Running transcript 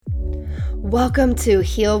Welcome to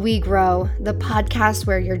Heal We Grow, the podcast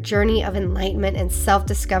where your journey of enlightenment and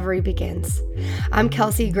self-discovery begins. I'm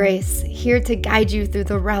Kelsey Grace, here to guide you through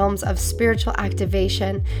the realms of spiritual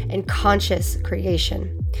activation and conscious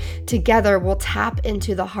creation. Together, we'll tap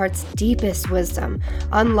into the heart's deepest wisdom,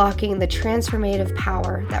 unlocking the transformative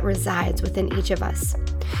power that resides within each of us.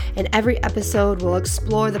 In every episode, we'll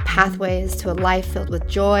explore the pathways to a life filled with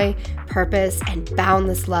joy, purpose, and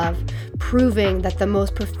boundless love, proving that the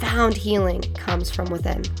most profound healing comes from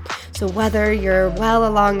within. So whether you're well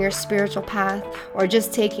along your spiritual path or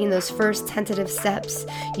just taking those first tentative steps,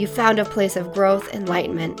 you found a place of growth,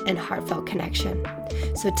 enlightenment, and heartfelt connection.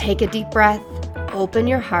 So take a deep breath, open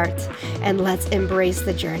your heart, and let's embrace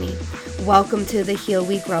the journey. Welcome to the Heal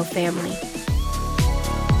We Grow family.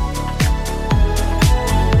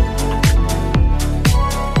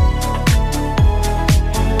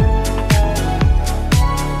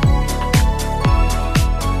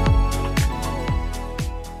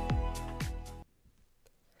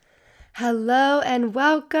 Hello and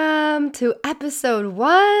welcome to episode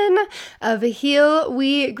 1 of the Heal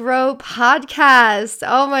We Grow podcast.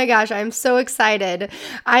 Oh my gosh, I'm so excited.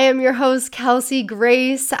 I am your host, Kelsey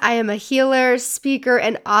Grace. I am a healer, speaker,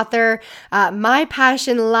 and author. My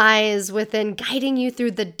passion lies within guiding you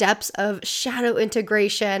through the depths of shadow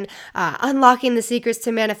integration, unlocking the secrets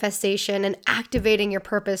to manifestation, and activating your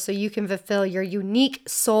purpose so you can fulfill your unique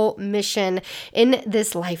soul mission in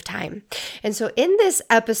this lifetime. And so in this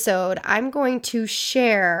episode, I'm going to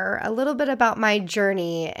share a little bit about my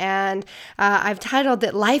journey, and I've titled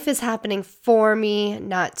it Life is Happening for Me,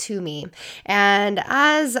 Not to Me. And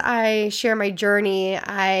as I share my journey,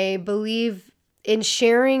 I believe in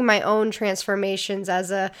sharing my own transformations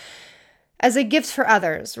as a gift for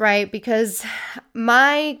others, right? Because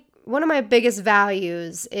one of my biggest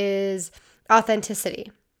values is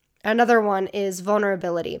authenticity. Another one is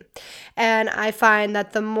vulnerability. And I find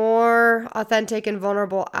that the more authentic and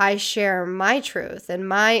vulnerable I share my truth and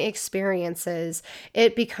my experiences,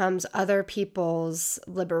 it becomes other people's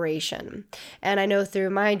liberation. And I know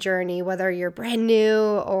through my journey, whether you're brand new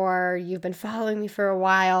or you've been following me for a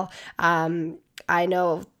while, I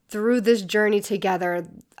know through this journey together,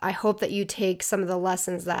 I hope that you take some of the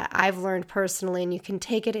lessons that I've learned personally and you can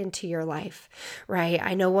take it into your life, right?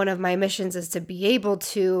 I know one of my missions is to be able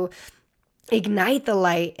to ignite the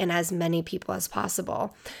light in as many people as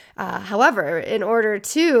possible. However, in order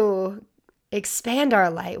to expand our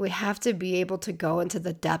light, we have to be able to go into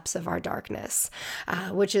the depths of our darkness,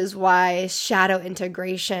 which is why shadow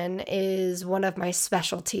integration is one of my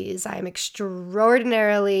specialties. I'm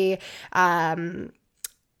extraordinarily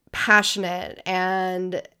passionate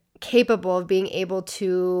and capable of being able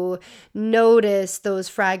to notice those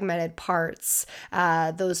fragmented parts,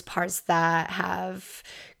 those parts that have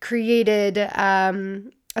created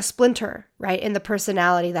a splinter, right, in the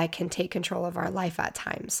personality that can take control of our life at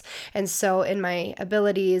times. And so in my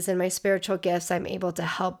abilities and my spiritual gifts, I'm able to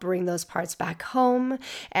help bring those parts back home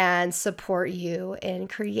and support you in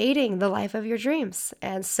creating the life of your dreams.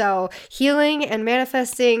 And so healing and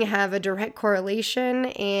manifesting have a direct correlation.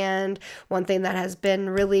 And one thing that has been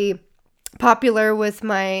really popular with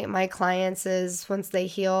my clients is once they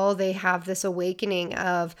heal, they have this awakening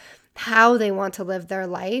of how they want to live their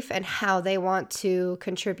life and how they want to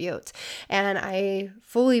contribute. And I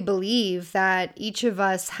fully believe that each of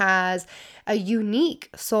us has a unique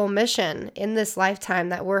soul mission in this lifetime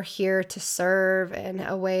that we're here to serve in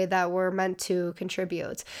a way that we're meant to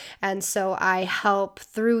contribute. And so I help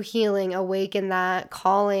through healing awaken that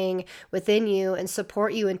calling within you and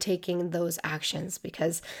support you in taking those actions,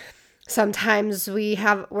 because sometimes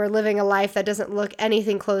we're living a life that doesn't look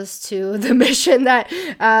anything close to the mission that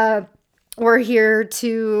we're here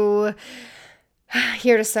to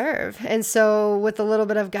serve. And so with a little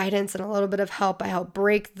bit of guidance and a little bit of help, I help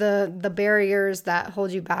break the barriers that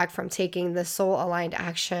hold you back from taking the soul aligned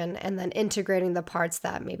action and then integrating the parts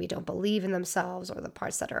that maybe don't believe in themselves, or the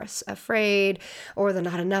parts that are afraid, or the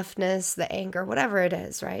not enoughness, the anger, whatever it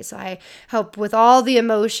is, right? So I help with all the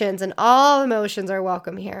emotions, and all emotions are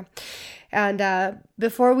welcome here. And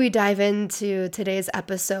before we dive into today's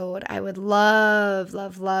episode, I would love,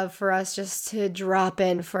 love, love for us just to drop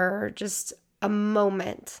in for just a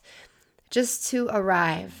moment, just to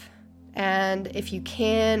arrive. And if you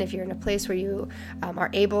can, if you're in a place where you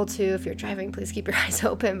are able to, if you're driving, please keep your eyes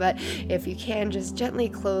open. But if you can, just gently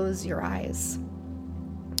close your eyes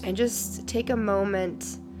and just take a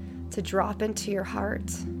moment to drop into your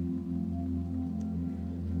heart.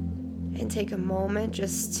 And take a moment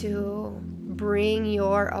just to bring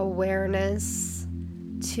your awareness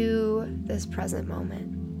to this present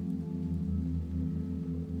moment.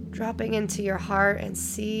 Dropping into your heart and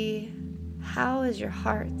see How is your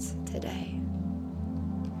heart today?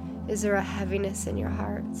 Is there a heaviness in your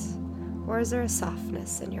heart? Or is there a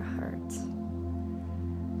softness in your heart?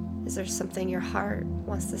 Is there something your heart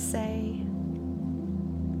wants to say?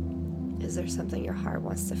 Is there something your heart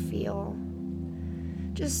wants to feel?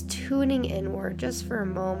 Just tuning inward just for a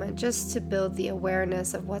moment, just to build the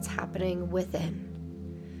awareness of what's happening within.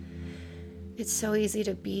 It's so easy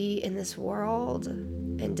to be in this world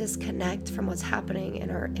and disconnect from what's happening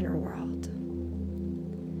in our inner world.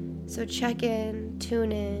 So check in,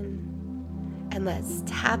 tune in, and let's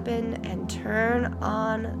tap in and turn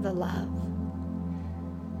on the love.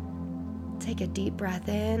 Take a deep breath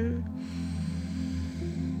in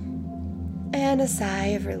and a sigh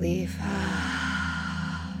of relief.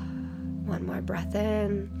 One more breath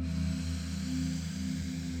in.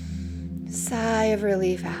 Sigh of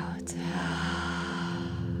relief out.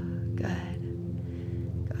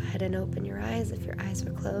 Good. Go ahead and open your eyes if your eyes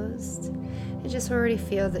were closed. And just already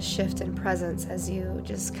feel the shift in presence as you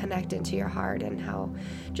just connect into your heart, and how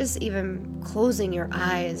just even closing your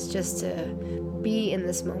eyes just to be in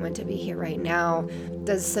this moment, to be here right now,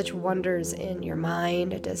 does such wonders in your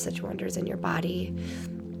mind. It does such wonders in your body.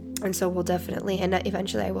 And so we'll definitely, and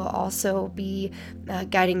eventually I will also be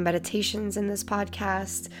guiding meditations in this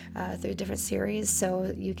podcast through different series.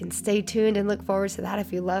 So you can stay tuned and look forward to that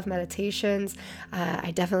if you love meditations.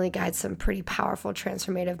 I definitely guide some pretty powerful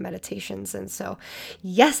transformative meditations. And so,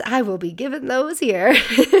 yes, I will be giving those here.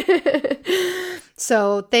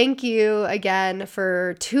 So thank you again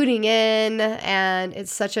for tuning in, and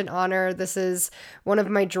it's such an honor. This is one of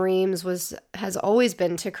my dreams, has always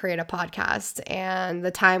been to create a podcast, and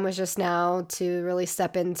the time was just now to really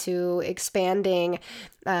step into expanding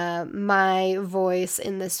my voice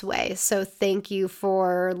in this way. So thank you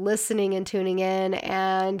for listening and tuning in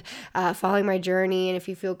and following my journey. And if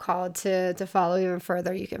you feel called to follow even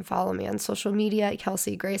further, you can follow me on social media at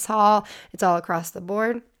Kelsey Grace Hall. It's all across the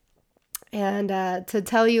board. And to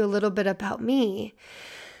tell you a little bit about me,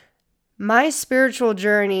 my spiritual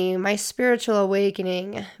journey, my spiritual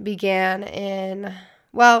awakening began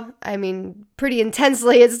pretty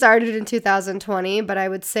intensely. It started in 2020, but I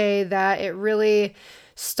would say that it really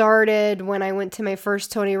started when I went to my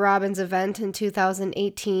first Tony Robbins event in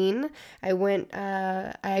 2018.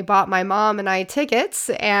 I bought my mom and I tickets,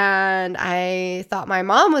 and I thought my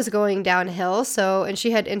mom was going downhill. And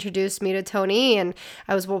she had introduced me to Tony, and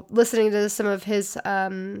I was listening to some of his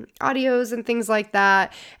audios and things like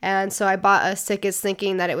that. And so I bought us tickets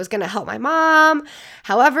thinking that it was going to help my mom.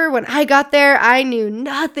 However, when I got there, I knew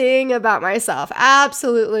nothing about myself,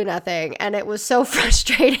 absolutely nothing. And it was so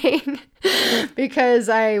frustrating because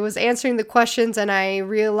I was answering the questions and I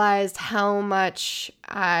realized how much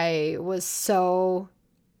I was so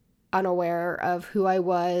unaware of who I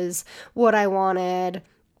was, what I wanted,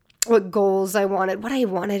 what goals I wanted, what I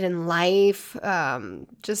wanted in life,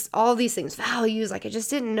 just all these things, values, like I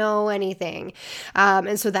just didn't know anything.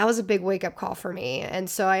 And so that was a big wake up call for me. And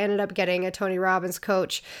so I ended up getting a Tony Robbins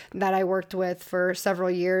coach that I worked with for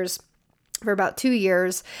several years, for about 2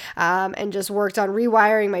 years, and just worked on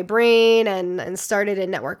rewiring my brain and started in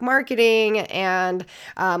network marketing. And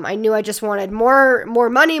I knew I just wanted more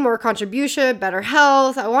money, more contribution, better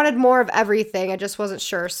health. I wanted more of everything. I just wasn't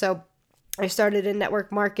sure. So I started in network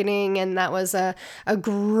marketing, and that was a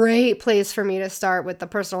great place for me to start with the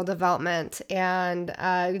personal development and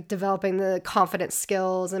developing the confidence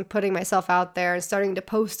skills and putting myself out there and starting to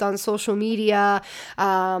post on social media.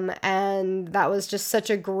 And that was just such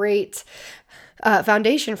a great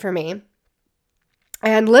foundation for me.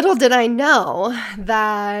 And little did I know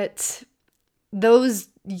that those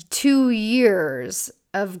 2 years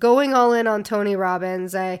of going all in on Tony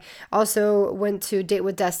Robbins. I also went to Date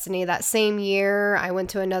with Destiny that same year. I went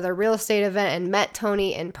to another real estate event and met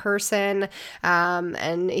Tony in person.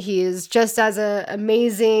 And he is just as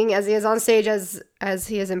amazing as he is on stage as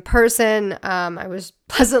he is in person. I was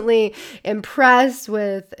pleasantly impressed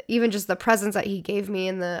with even just the presence that he gave me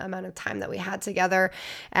and the amount of time that we had together.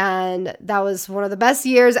 And that was one of the best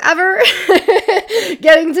years ever,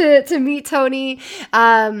 getting to meet Tony.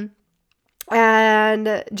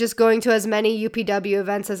 And just going to as many UPW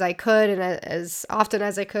events as I could and as often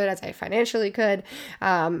as I could, as I financially could,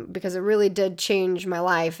 because it really did change my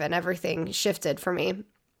life and everything shifted for me.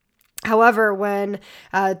 However, when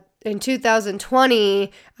in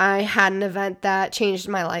 2020, I had an event that changed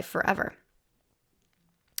my life forever.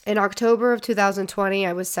 In October of 2020,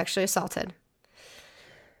 I was sexually assaulted.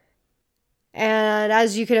 And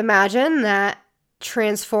as you can imagine, that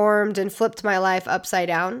transformed and flipped my life upside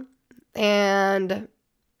down. And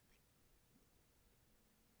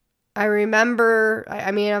I remember,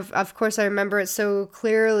 I mean, of course, I remember it so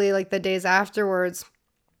clearly, like the days afterwards.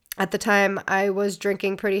 At the time, I was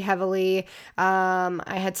drinking pretty heavily. I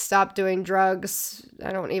had stopped doing drugs.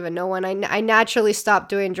 I don't even know when. I naturally stopped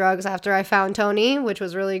doing drugs after I found Tony, which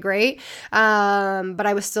was really great. But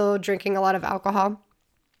I was still drinking a lot of alcohol.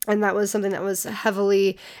 And that was something that was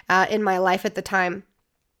heavily in my life at the time.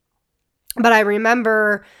 But I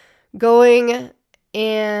remember going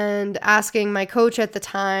and asking my coach at the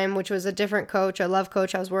time, which was a different coach, a love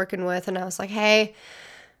coach I was working with. And I was like, hey,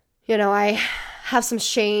 I have some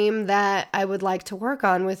shame that I would like to work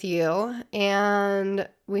on with you. And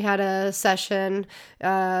we had a session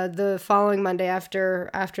the following Monday after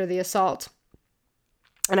the assault.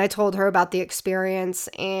 And I told her about the experience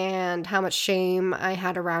and how much shame I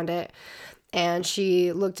had around it. And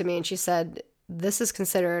she looked at me and she said, this is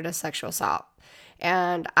considered a sexual assault.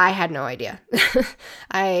 And I had no idea.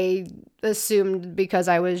 I assumed because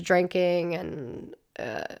I was drinking and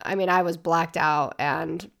I was blacked out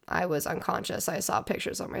and I was unconscious. I saw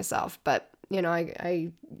pictures of myself, but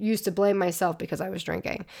I used to blame myself because I was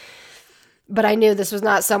drinking. But I knew this was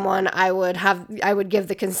not someone I would give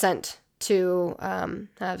the consent to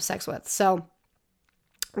have sex with. So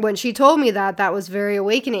when she told me that was very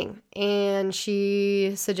awakening, and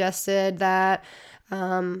she suggested that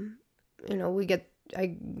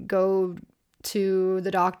I go to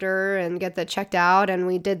the doctor and get that checked out, and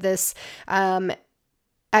we did this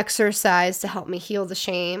exercise to help me heal the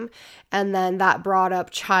shame, and then that brought up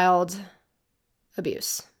child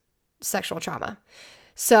abuse, sexual trauma.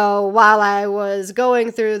 So while I was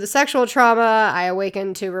going through the sexual trauma, I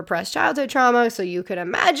awakened to repressed childhood trauma. So you could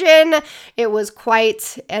imagine it was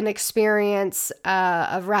quite an experience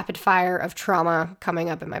of rapid fire of trauma coming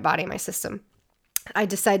up in my body, my system. I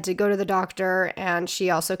decided to go to the doctor, and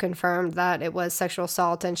she also confirmed that it was sexual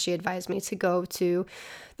assault, and she advised me to go to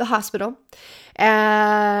the hospital.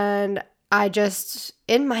 And I just,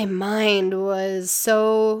 in my mind, was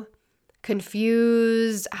so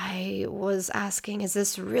confused. I was asking, is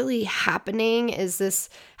this really happening? Is this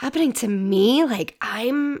happening to me? Like,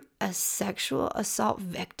 I'm a sexual assault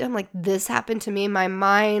victim? Like, this happened to me? My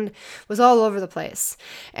mind was all over the place.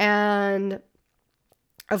 And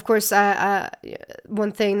of course,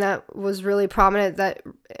 one thing that was really prominent that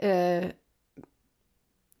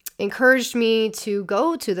encouraged me to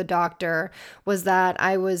go to the doctor was that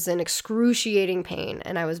I was in excruciating pain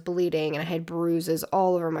and I was bleeding and I had bruises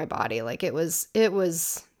all over my body. Like it was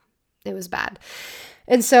bad.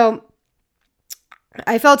 And so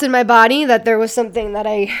I felt in my body that there was something that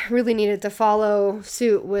I really needed to follow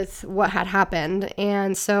suit with what had happened.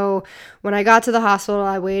 And so when I got to the hospital,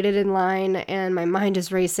 I waited in line and my mind is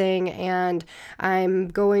racing and I'm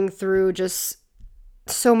going through just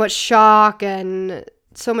so much shock and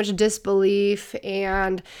so much disbelief.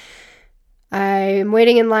 And I'm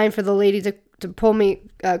waiting in line for the lady to call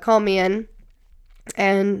me in.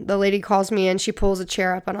 And the lady calls me in, she pulls a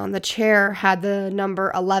chair up, and on the chair had the number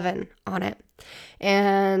 11 on it.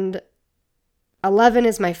 And 11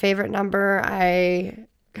 is my favorite number. I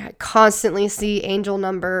constantly see angel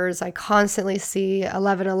numbers. I constantly see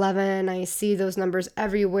 1111. I see those numbers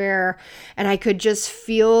everywhere. And I could just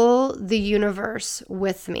feel the universe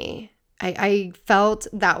with me. I felt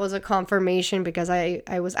that was a confirmation because I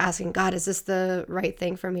was asking God, is this the right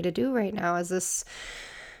thing for me to do right now? Is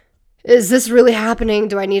this really happening?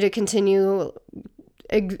 Do I need to continue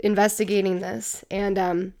investigating this?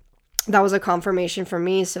 And that was a confirmation for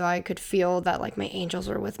me, so I could feel that like my angels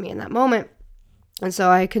were with me in that moment. And so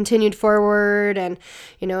I continued forward, and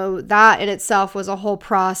that in itself was a whole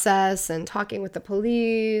process, and talking with the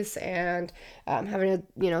police and having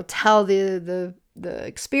to tell the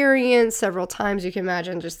experience several times. You can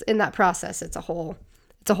imagine just in that process, it's a whole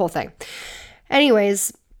thing.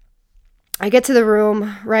 Anyways, I get to the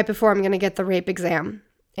room right before I'm going to get the rape exam,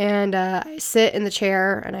 and I sit in the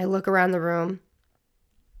chair and I look around the room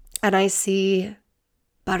and I see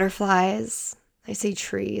butterflies, I see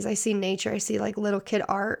trees, I see nature, I see like little kid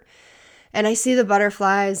art, and I see the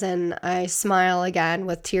butterflies and I smile again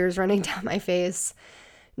with tears running down my face,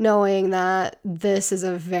 knowing that this is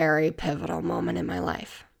a very pivotal moment in my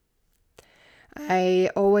life.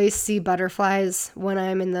 I always see butterflies when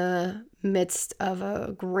I'm in the midst of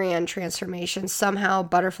a grand transformation. Somehow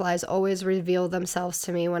butterflies always reveal themselves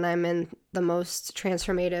to me when I'm in the most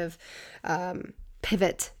transformative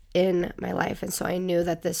pivot in my life. And so I knew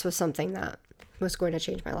that this was something that was going to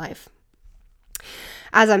change my life.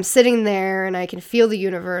 As I'm sitting there and I can feel the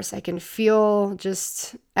universe, I can feel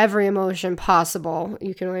just every emotion possible.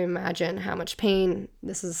 You can only imagine how much pain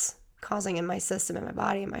this is causing in my system, in my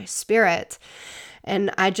body, in my spirit.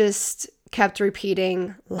 And I just kept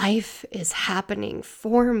repeating, life is happening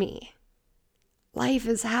for me. Life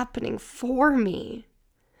is happening for me.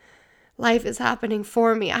 Life is happening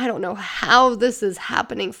for me. I don't know how this is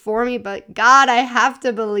happening for me, but God, I have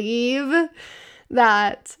to believe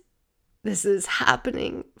that this is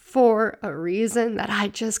happening for a reason that I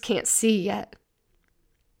just can't see yet.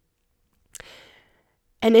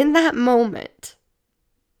 And in that moment,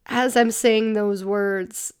 as I'm saying those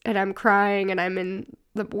words and I'm crying and I'm in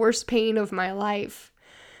the worst pain of my life,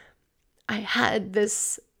 I had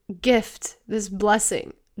this gift, this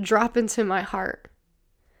blessing drop into my heart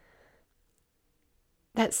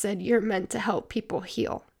that said, you're meant to help people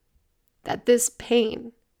heal. That this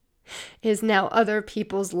pain is now other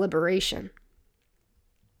people's liberation.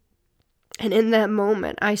 And in that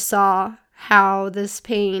moment, I saw how this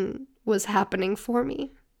pain was happening for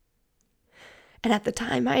me. And at the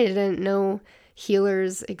time, I didn't know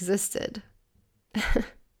healers existed.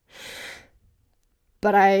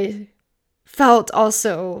 But I felt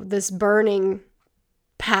also this burning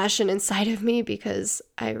passion inside of me because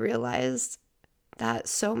I realized that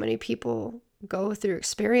so many people go through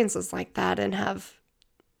experiences like that and have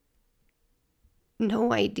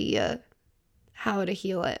no idea how to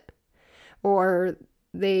heal it, or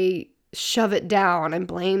they shove it down and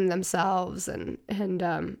blame themselves. And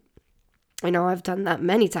I know I've done that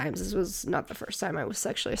many times. This was not the first time I was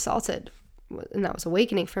sexually assaulted, and that was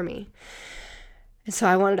awakening for me. And so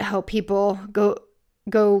I wanted to help people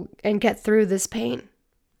go and get through this pain.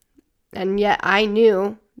 And yet I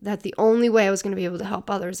knew that the only way I was going to be able to help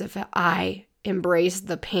others if I embraced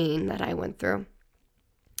the pain that I went through.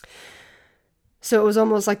 So it was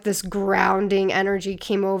almost like this grounding energy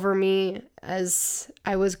came over me as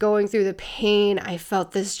I was going through the pain. I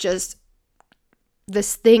felt this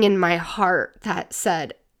thing in my heart that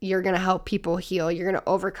said, you're going to help people heal. You're going to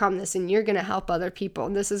overcome this and you're going to help other people.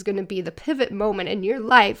 And this is going to be the pivot moment in your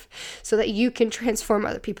life so that you can transform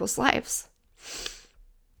other people's lives.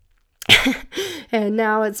 And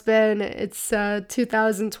now it's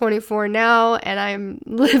 2024 now, and I'm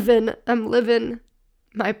living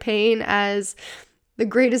my pain as the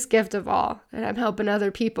greatest gift of all, and I'm helping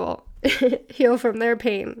other people heal from their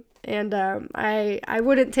pain. And I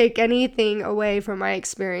wouldn't take anything away from my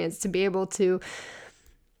experience to be able to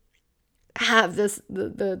have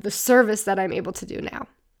the service that I'm able to do now.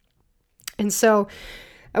 And so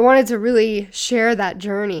I wanted to really share that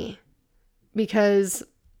journey because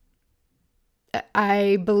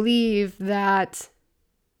I believe that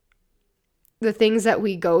the things that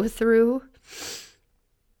we go through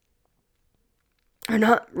are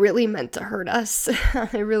not really meant to hurt us.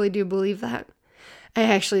 I really do believe that. I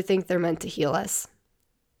actually think they're meant to heal us.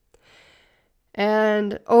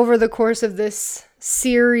 And over the course of this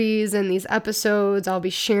series and these episodes, I'll be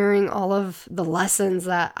sharing all of the lessons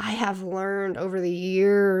that I have learned over the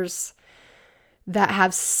years that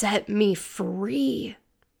have set me free.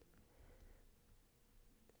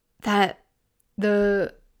 That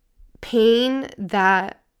the pain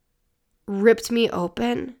that ripped me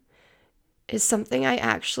open is something I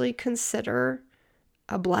actually consider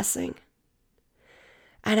a blessing.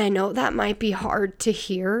 And I know that might be hard to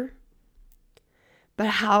hear, but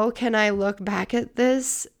how can I look back at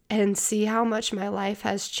this and see how much my life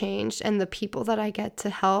has changed and the people that I get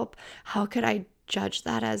to help? How could I judge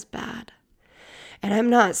that as bad? And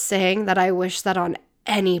I'm not saying that I wish that on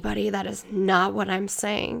anybody. That is not what I'm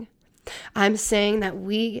saying. I'm saying that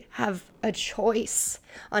we have a choice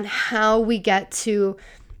on how we get to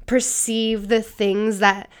perceive the things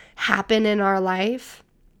that happen in our life,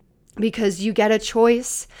 because you get a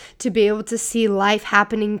choice to be able to see life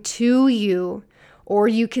happening to you, or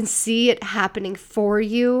you can see it happening for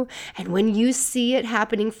you. And when you see it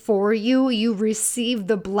happening for you, you receive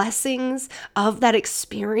the blessings of that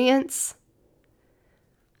experience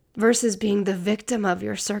versus being the victim of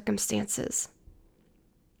your circumstances.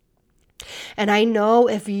 And I know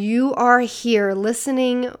if you are here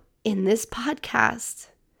listening in this podcast,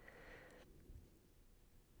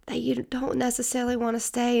 that you don't necessarily want to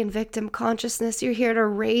stay in victim consciousness. You're here to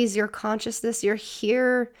raise your consciousness. You're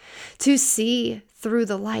here to see through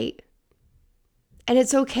the light. And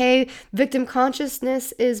it's okay. Victim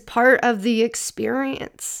consciousness is part of the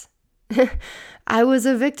experience. I was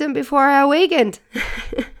a victim before I awakened.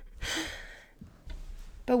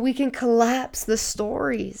 But we can collapse the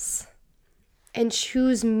stories and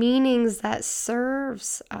choose meanings that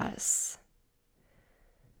serves us.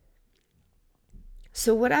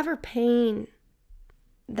 So whatever pain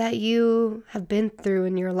that you have been through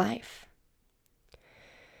in your life,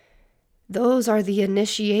 those are the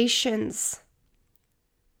initiations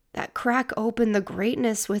that crack open the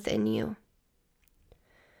greatness within you.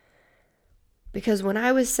 Because when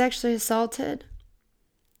I was sexually assaulted,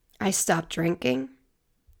 I stopped drinking.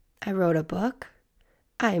 I wrote a book.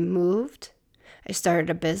 I moved. I started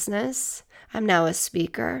a business. I'm now a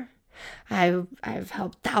speaker. I've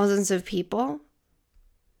helped thousands of people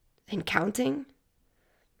and counting.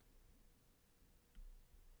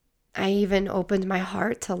 I even opened my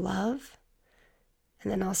heart to love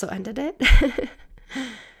and then also ended it.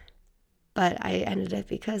 But I ended it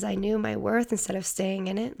because I knew my worth instead of staying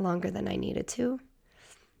in it longer than I needed to.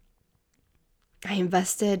 I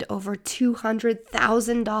invested over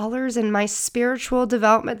 $200,000 in my spiritual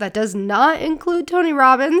development. That does not include Tony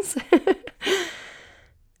Robbins.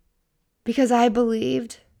 Because I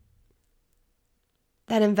believed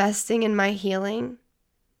that investing in my healing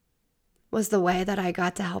was the way that I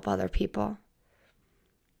got to help other people.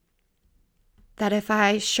 That if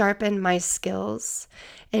I sharpened my skills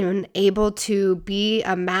and able to be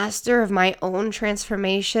a master of my own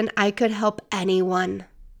transformation, I could help anyone.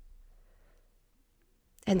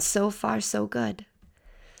 And so far, so good.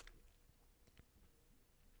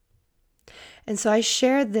 And so I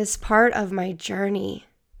shared this part of my journey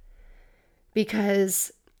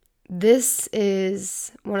because this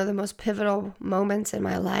is one of the most pivotal moments in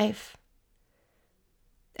my life.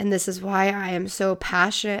 And this is why I am so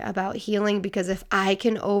passionate about healing, because if I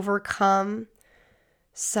can overcome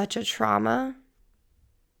such a trauma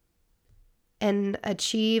and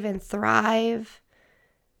achieve and thrive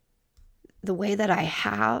the way that I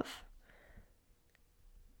have,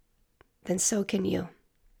 then so can you.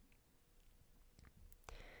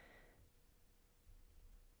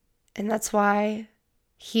 And that's why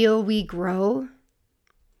Heal We Grow.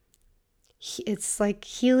 It's like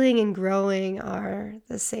healing and growing are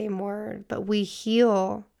the same word, but we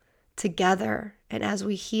heal together. And as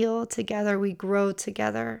we heal together, we grow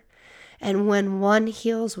together. And when one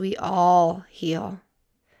heals, we all heal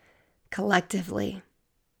collectively.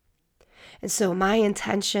 And so my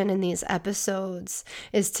intention in these episodes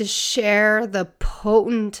is to share the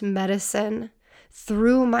potent medicine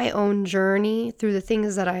through my own journey, through the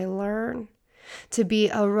things that I learn, to be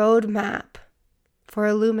a roadmap for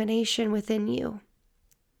illumination within you.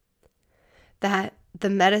 That the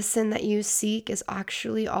medicine that you seek is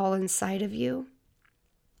actually all inside of you.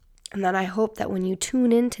 And that I hope that when you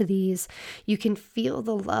tune into these, you can feel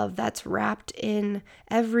the love that's wrapped in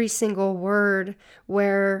every single word,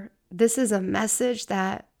 where this is a message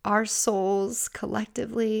that our souls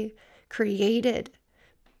collectively created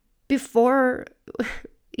before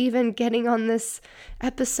even getting on this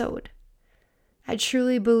episode. I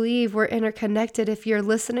truly believe we're interconnected. If you're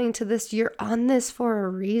listening to this, you're on this for a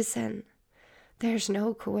reason. There's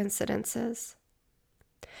no coincidences.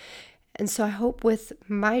 And so I hope with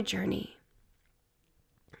my journey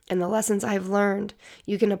and the lessons I've learned,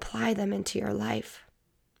 you can apply them into your life.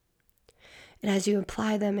 And as you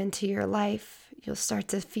apply them into your life, you'll start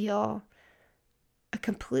to feel a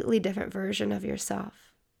completely different version of yourself.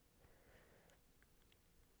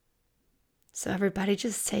 So everybody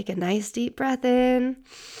just take a nice deep breath in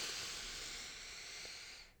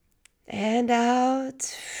and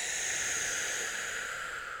out.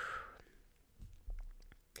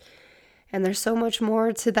 And there's so much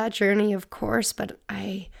more to that journey, of course, but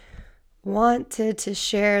I wanted to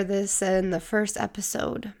share this in the first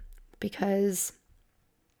episode because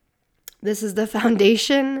this is the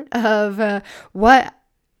foundation of what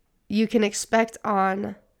you can expect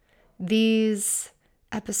on these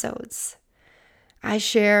episodes. I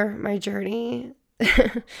share my journey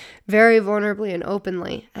very vulnerably and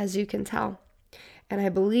openly, as you can tell. And I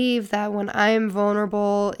believe that when I'm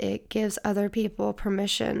vulnerable, it gives other people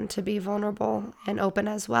permission to be vulnerable and open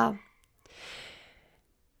as well.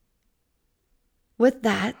 With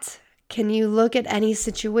that, can you look at any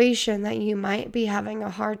situation that you might be having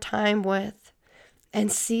a hard time with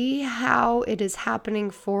and see how it is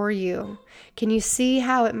happening for you? Can you see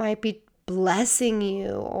how it might be blessing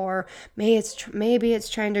you, or maybe it's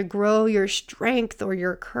trying to grow your strength or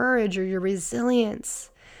your courage or your resilience?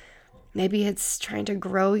 Maybe it's trying to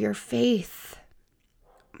grow your faith.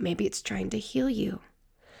 Maybe it's trying to heal you.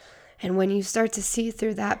 And when you start to see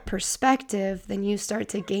through that perspective, then you start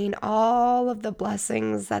to gain all of the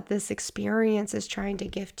blessings that this experience is trying to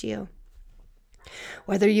gift you.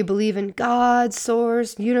 Whether you believe in God,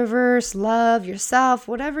 source, universe, love, yourself,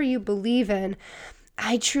 whatever you believe in,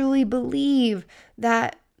 I truly believe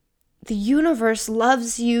that the universe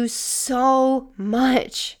loves you so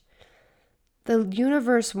much. The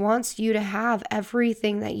universe wants you to have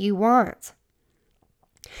everything that you want.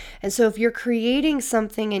 And so if you're creating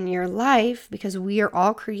something in your life, because we are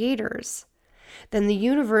all creators, then the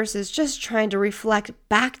universe is just trying to reflect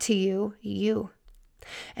back to you.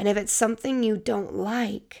 And if it's something you don't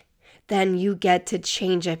like, then you get to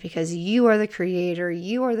change it because you are the creator.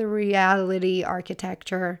 You are the reality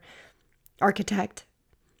architect.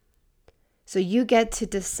 So you get to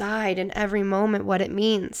decide in every moment what it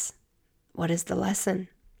means. What is the lesson?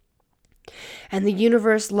 And the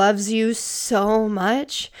universe loves you so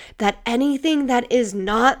much that anything that is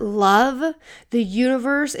not love, the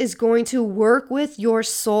universe is going to work with your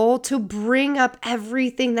soul to bring up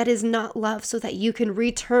everything that is not love so that you can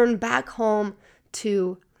return back home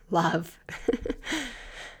to love.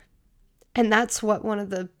 And that's what one of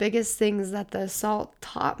the biggest things that the assault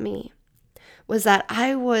taught me was that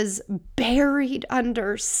I was buried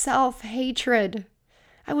under self-hatred.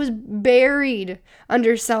 I was buried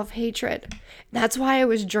under self-hatred. That's why I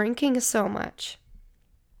was drinking so much.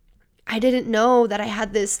 I didn't know that I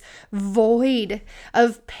had this void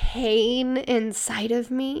of pain inside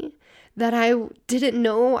of me that I didn't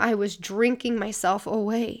know I was drinking myself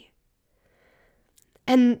away.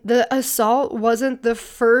 And the assault wasn't the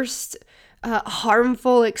first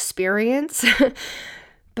harmful experience,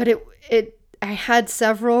 but I had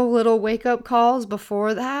several little wake-up calls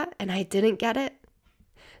before that, and I didn't get it.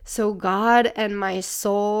 So God and my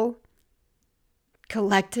soul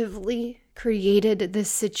collectively created this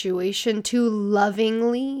situation to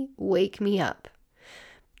lovingly wake me up.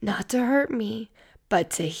 Not to hurt me, but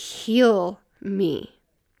to heal me.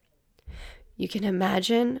 You can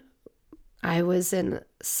imagine I was in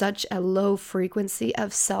such a low frequency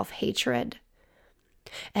of self-hatred.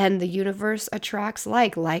 And the universe attracts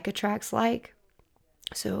like attracts like.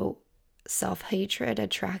 So self-hatred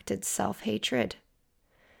attracted self-hatred.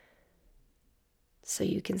 So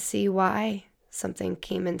you can see why something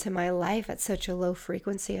came into my life at such a low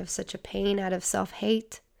frequency of such a pain out of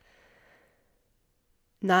self-hate.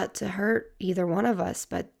 Not to hurt either one of us,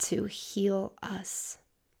 but to heal us.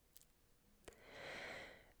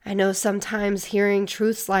 I know sometimes hearing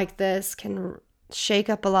truths like this can shake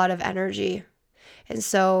up a lot of energy. And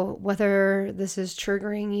so whether this is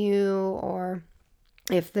triggering you or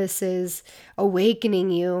if this is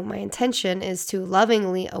awakening you, my intention is to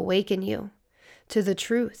lovingly awaken you to the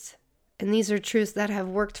truth. And these are truths that have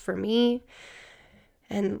worked for me.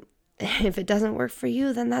 And if it doesn't work for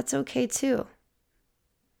you, then that's okay too.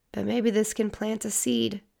 But maybe this can plant a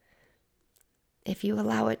seed if you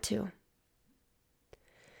allow it to.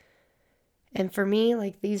 And for me,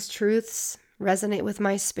 like, these truths resonate with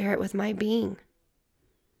my spirit, with my being.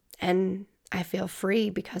 And I feel free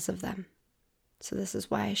because of them. So this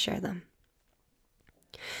is why I share them.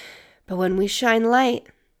 But when we shine light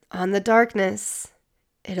on the darkness,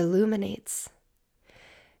 it illuminates.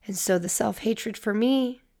 And so the self-hatred for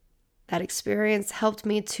me, that experience helped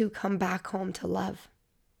me to come back home to love.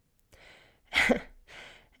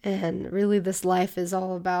 And really this life is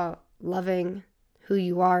all about loving who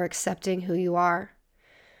you are, accepting who you are.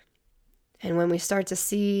 And when we start to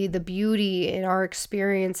see the beauty in our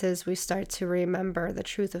experiences, we start to remember the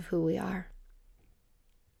truth of who we are.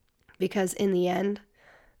 Because in the end,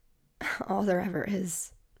 all there ever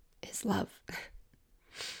is love.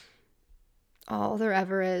 All there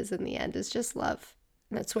ever is in the end is just love.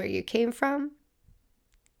 And that's where you came from.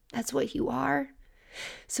 That's what you are.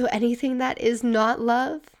 So anything that is not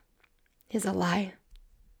love is a lie.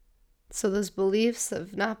 So those beliefs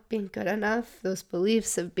of not being good enough, those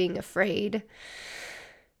beliefs of being afraid,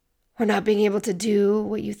 or not being able to do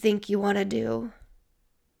what you think you want to do,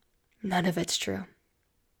 none of it's true.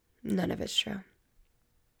 None of it's true.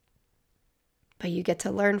 But you get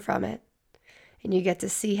to learn from it, and you get to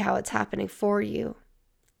see how it's happening for you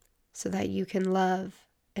so that you can love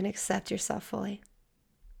and accept yourself fully.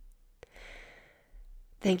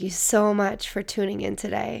 Thank you so much for tuning in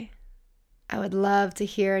today. I would love to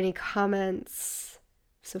hear any comments,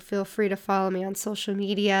 so feel free to follow me on social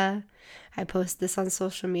media. I post this on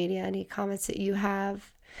social media. Any comments that you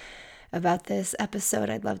have about this episode,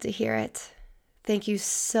 I'd love to hear it. Thank you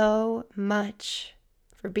so much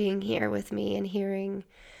for being here with me and hearing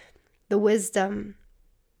the wisdom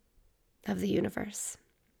of the universe.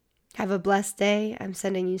 Have a blessed day. I'm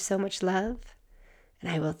sending you so much love,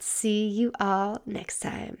 and I will see you all next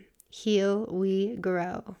time. Heal, we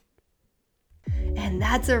grow. And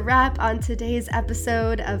that's a wrap on today's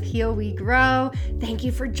episode of Heal We Grow. Thank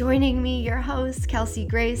you for joining me, your host, Kelsey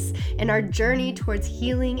Grace, in our journey towards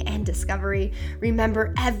healing and discovery.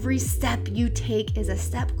 Remember, every step you take is a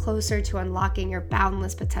step closer to unlocking your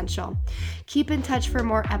boundless potential. Keep in touch for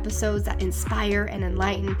more episodes that inspire and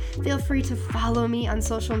enlighten. Feel free to follow me on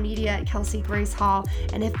social media at Kelsey Grace Hall.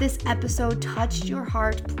 And if this episode touched your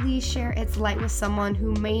heart, please share its light with someone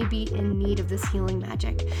who may be in need of this healing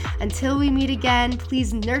magic. Until we meet meet again,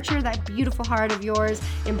 please nurture that beautiful heart of yours,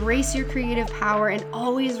 embrace your creative power, and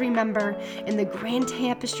always remember, in the grand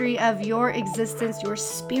tapestry of your existence, your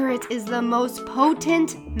spirit is the most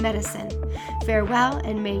potent medicine. Farewell,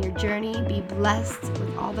 and may your journey be blessed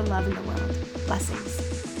with all the love in the world.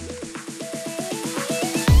 Blessings.